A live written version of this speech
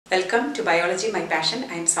Welcome to Biology My Passion.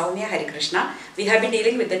 I am Soumya Harikrishna. We have been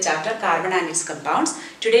dealing with the chapter Carbon and its compounds.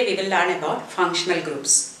 Today we will learn about functional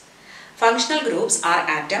groups. Functional groups are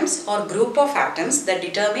atoms or group of atoms that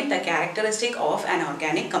determine the characteristic of an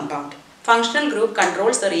organic compound. Functional group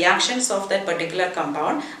controls the reactions of that particular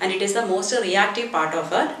compound and it is the most reactive part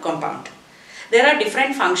of a compound. There are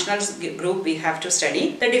different functional groups we have to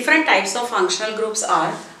study. The different types of functional groups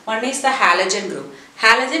are, one is the halogen group.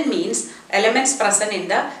 Halogen means elements present in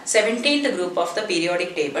the 17th group of the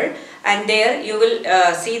periodic table, and there you will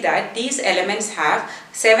see that these elements have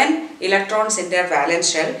 7 electrons in their valence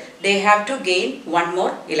shell. They have to gain one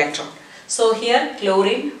more electron. So here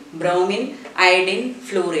chlorine, bromine, iodine,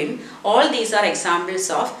 fluorine, all these are examples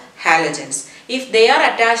of halogens. If they are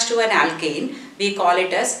attached to an alkane, we call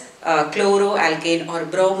it as chloroalkane or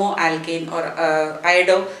bromoalkane or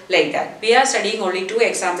iodo, like that. We are studying only 2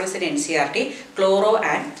 examples in NCERT, chloro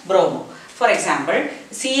and bromo. For example,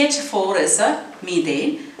 CH4 is a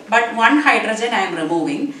methane, but one hydrogen I am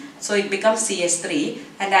removing, so it becomes CH3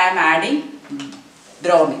 and I am adding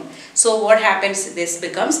bromine. So what happens, this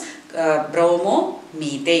becomes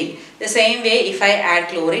bromomethane. The same way, if I add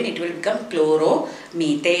chlorine, it will become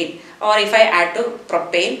chloromethane. Or if I add to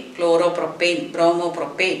propane, chloropropane,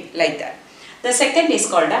 bromopropane, like that. The second is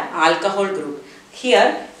called the alcohol group.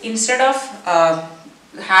 Here, instead of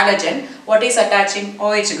halogen, what is attaching?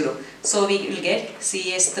 OH group. So we will get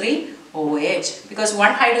CH3OH, because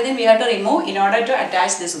one hydrogen we have to remove in order to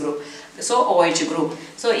attach this group. So OH group.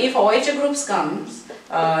 So if OH groups comes,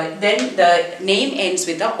 then the name ends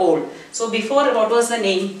with a ol. So before, what was the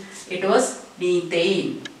name? It was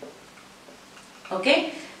methane.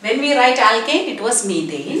 Okay. When we write alkane, it was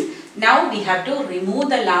methane. Now we have to remove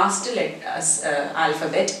the last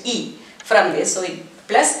alphabet E from this. So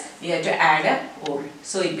plus we have to add a ol.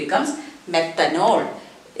 So it becomes methanol.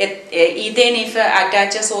 Ethane, if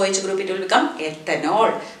attaches OH group, it will become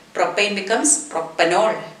ethanol. Propane becomes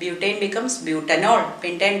propanol. Butane becomes butanol.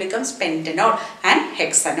 Pentane becomes pentanol. And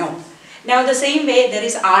hexanol. Now the same way, there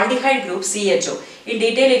is aldehyde group CHO. In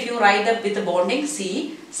detail, if you write with the bonding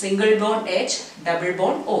C, single bond H, double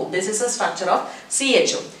bond O. This is the structure of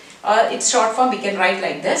CHO. Its short form we can write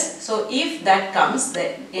like this. So if that comes,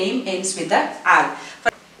 the name ends with the al.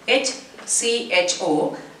 For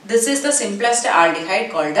HCHO, this is the simplest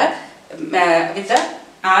aldehyde called the with the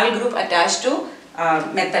al group attached to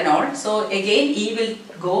methanol. So again E will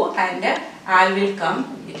go and al will come.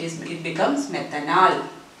 It becomes methanol.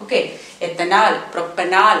 Okay, ethanol,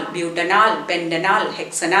 propanol, butanol, pentanol,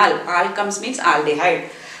 hexanol. Al comes means aldehyde.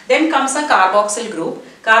 Then comes a carboxyl group.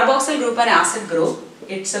 Carboxyl group and acid group.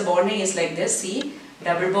 Its bonding is like this: C,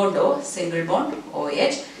 double bond O, single bond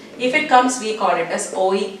OH. If it comes, we call it as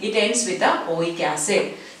OE. It ends with a Oic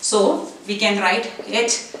acid. So we can write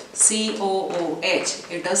HCOOH.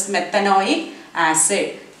 It is methanoic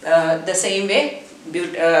acid. The same way,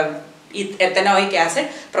 ethanoic acid,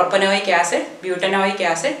 propanoic acid, butanoic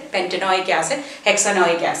acid, pentanoic acid,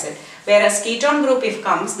 hexanoic acid. Whereas ketone group, if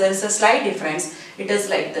comes, there is a slight difference. It is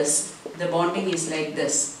like this. The bonding is like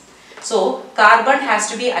this. So carbon has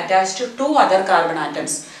to be attached to 2 other carbon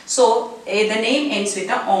atoms. So the name ends with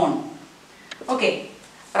a on. Okay,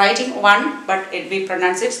 writing one, but we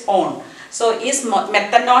pronounce it on. So is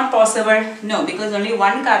methanol possible? No, because only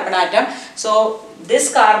one carbon atom. So this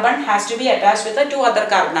carbon has to be attached with the 2 other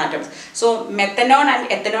carbon atoms. So methanol and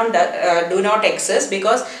ethanol do not exist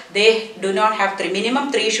because they do not have 3.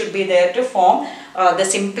 Minimum 3 should be there to form the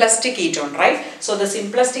simplest ketone, right? So the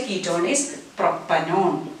simplest ketone is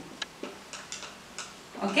propanone.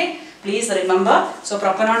 Okay, please remember. So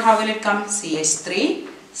propanone, how will it come? CH3,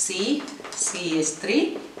 C,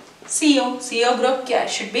 CH3, CO. CO group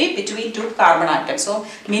should be between 2 carbon atoms. So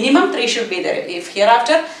minimum 3 should be there. If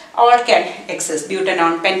hereafter all can exist,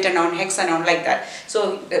 butanone, pentanone, hexanone, like that.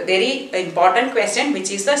 So a very important question,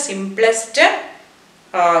 which is the simplest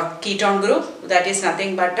ketone group? That is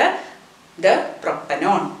nothing but the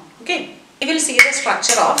propanone. Okay. We will see the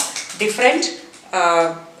structure of different,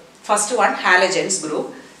 first one, halogens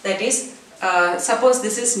group. That is, suppose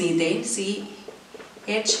this is methane, C,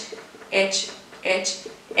 H, H, H,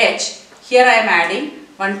 H. Here I am adding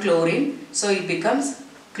one chlorine, so it becomes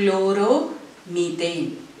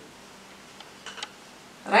chloromethane.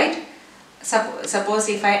 Right? Suppose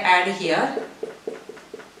if I add here,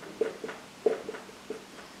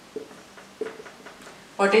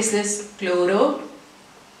 what is this? Chloroethane.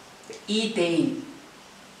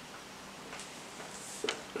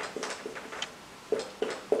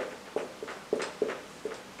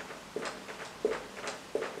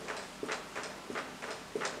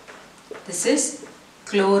 This is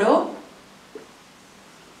chloropropane.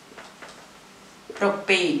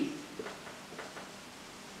 propane.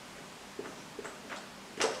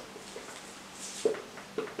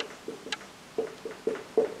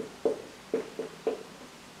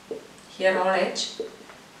 Here all H.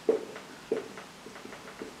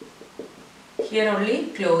 Here only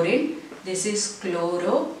chlorine. This is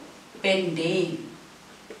chloropentane.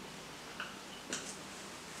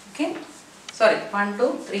 Okay. Sorry. 1,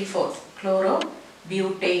 2, 3, 4.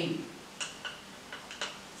 Chlorobutane.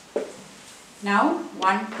 Now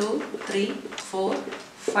 1, 2, 3, 4,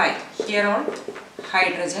 5. Here all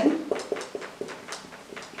hydrogen.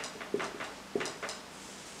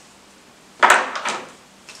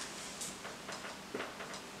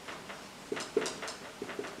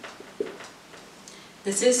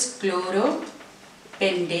 This is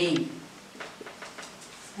chloropentane.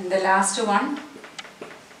 And the last one,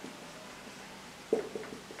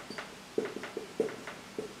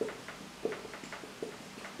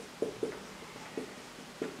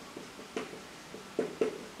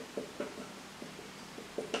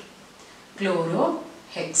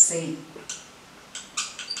 chlorohexane.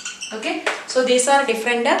 Okay, so these are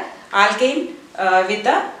different alkane with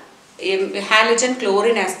the halogen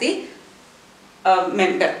chlorine as the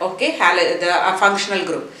member, okay, the functional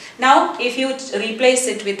group. Now if you replace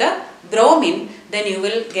it with the bromine, then you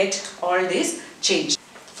will get all this change.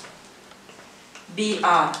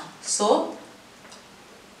 Br, so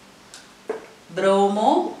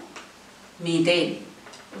bromomethane.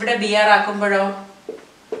 ഇവിടെ Br ആക്കുമ്പോഴോ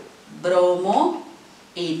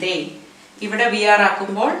bromoethane. ഇവിടെ Br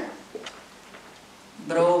ആക്കുമ്പോൾ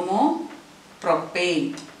bromopropane.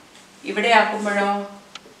 ഇവിടെ ആക്കുമ്പോഴോ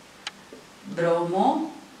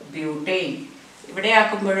bromobutane. ഇവിടെ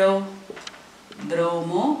ആക്കുമ്പോഴോ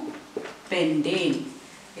bromopentane.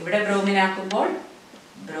 ഇവിടെ bromine ആക്കുമ്പോൾ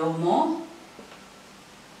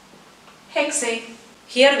bromohexane.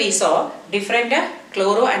 Here we saw different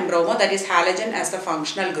chloro and bromo, that is halogen as the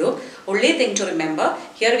functional group. Only thing to remember,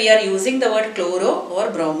 here we are using the word chloro or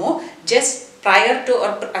bromo just prior to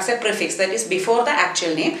or as a prefix, that is before the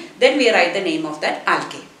actual name. Then we write the name of that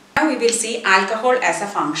alkane. Now we will see alcohol as a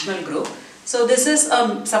functional group. So this is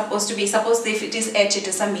supposed to be, suppose if it is H, it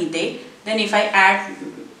is a methane. Then if I add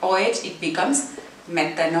OH, it becomes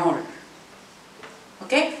methanol.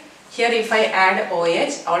 Okay. Here if I add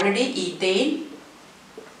OH, already ethane,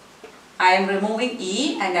 I am removing E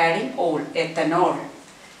and adding ol, ethanol.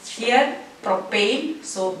 Here propane,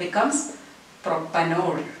 so becomes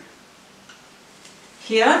propanol.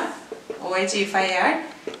 Here OH if I add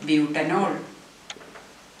butanol.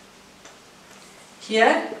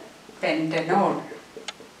 Here pentanol.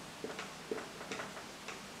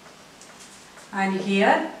 And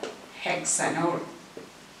here hexanol.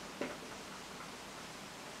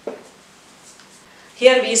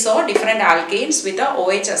 Here we saw different alkanes with the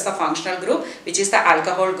OH as the functional group, which is the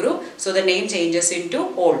alcohol group. So the name changes into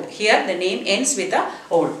ol. Here the name ends with the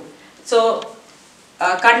ol. So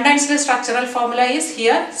condensed structural formula is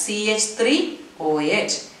here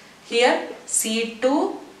CH3OH. Here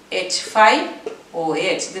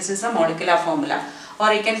C2H5OH. This is a molecular formula. Or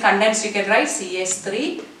you can condense, you can write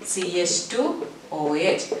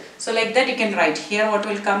CH3CH2OH. So like that you can write. Here what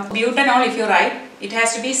will come? Butanol, if you write, it has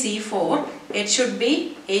to be C4. It should be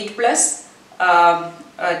 8 plus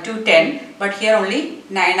 2, 10. But here only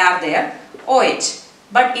 9 are there. OH.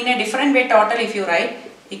 But in a different way total if you write,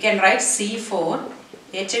 you can write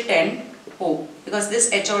C4H10O. Because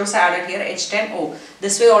this H also added here, H10O.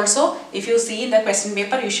 This way also, if you see in the question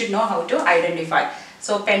paper, you should know how to identify.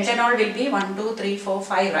 So pentanol will be 1, 2, 3, 4,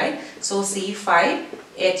 5, right? So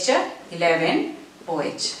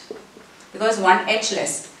C5H11OH. Because 1 H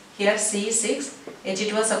less. Here C6H,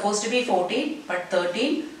 it was supposed to be 14, but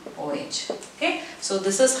 13 OH. Okay. So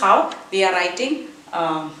this is how we are writing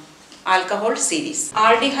alcohol series.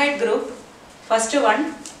 Aldehyde group, first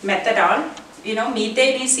one methanol. You know,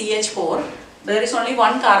 methane is CH4. There is only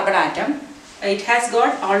one carbon atom. It has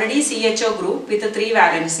got already CHO group with the 3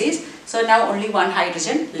 valencies. So now only one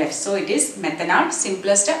hydrogen left. So it is methanol,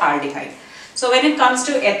 simplest aldehyde. So when it comes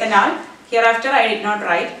to ethanol, hereafter I did not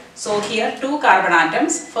write. So here 2 carbon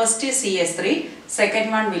atoms. First is CH3.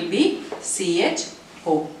 Second one will be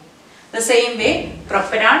CHO. The same way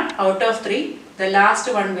propanol, out of 3, the last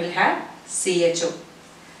one will have CHO.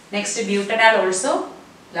 Next butanol also,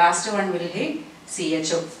 last one will be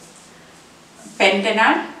CHO.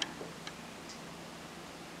 Pentanol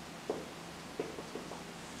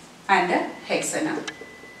and hexanol.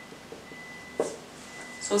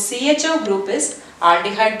 So CHO group is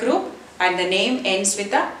aldehyde group and the name ends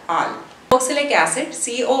with the al. Carboxylic acid,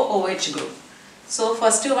 COOH group. So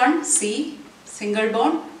first one C, single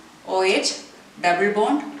bond, OH, double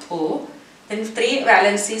bond O. Then 3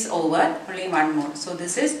 valencies over, only 1 more. So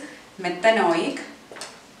this is methanoic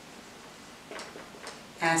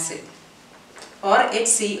acid or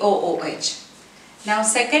HCOOH. Now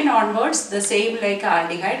second onwards, the same like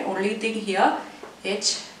aldehyde, only thing here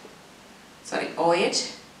OH.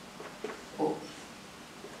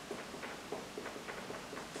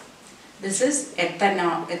 This is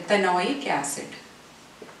ethanoic acid,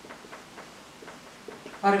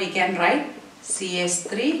 or we can write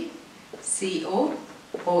CH3COOH,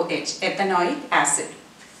 ethanoic acid.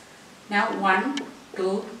 Now 1,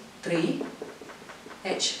 2, 3,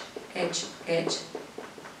 H,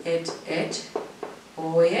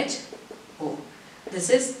 OH, O. This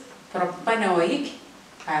is propanoic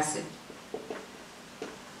acid.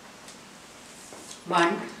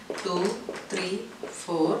 1, 2, 3,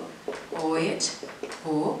 4, OH,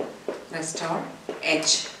 O, rest all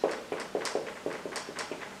H.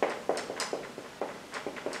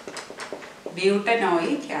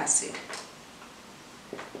 Butanoic acid.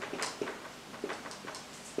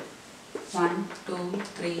 1, 2,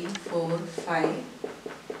 3, 4, 5.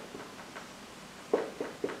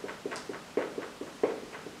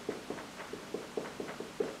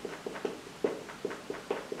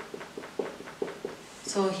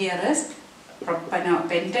 So here is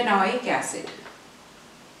pentanoic acid.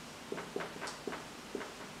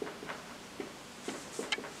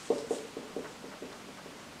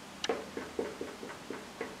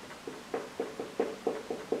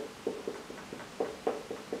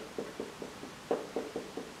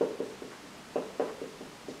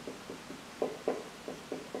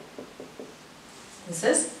 This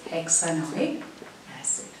is hexanoic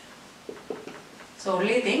acid. So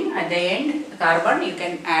only thing at the end carbon you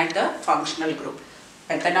can add the functional group.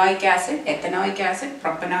 Methanoic acid, ethanoic acid,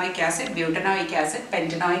 propanoic acid, butanoic acid,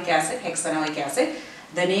 pentanoic acid, hexanoic acid.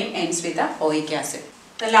 The name ends with a oic acid.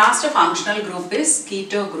 The last functional group is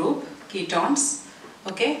keto group, ketones.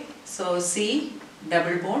 Okay, so C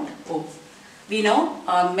double bond O. We know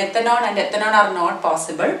methanol and ethanol are not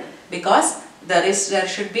possible because there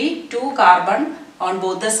should be 2 carbon on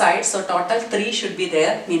both the sides, so total 3 should be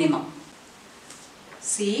there minimum.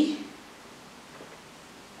 C,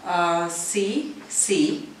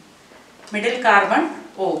 middle carbon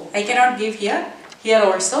O. I cannot give here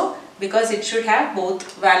also because it should have both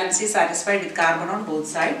valency satisfied with carbon on both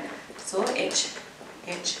sides. So H,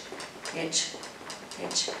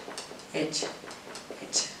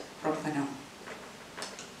 propanol.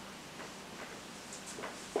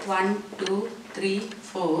 1, 2, 3,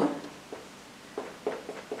 4.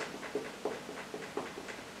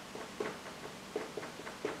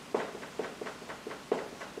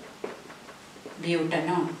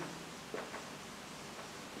 Butanol.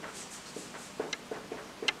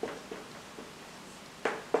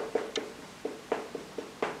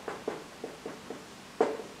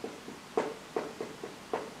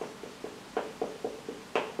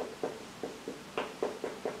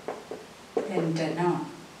 Pentanol.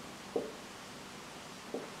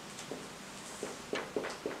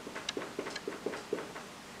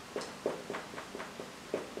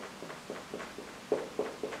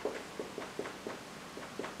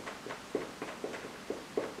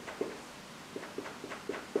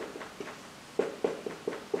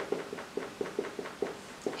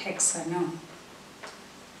 Hexanol.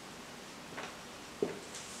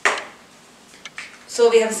 So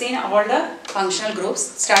we have seen all the functional groups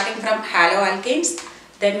starting from haloalkanes.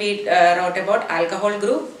 Then we wrote about alcohol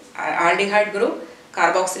group, aldehyde group,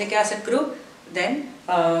 carboxylic acid group, then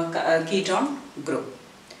ketone group.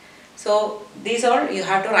 So these all you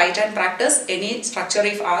have to write and practice. Any structure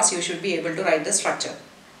if asked, you should be able to write the structure.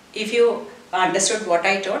 If you understood what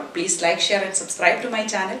I taught, please like, share and subscribe to my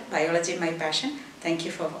channel, Biology My Passion. Thank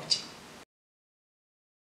you for watching.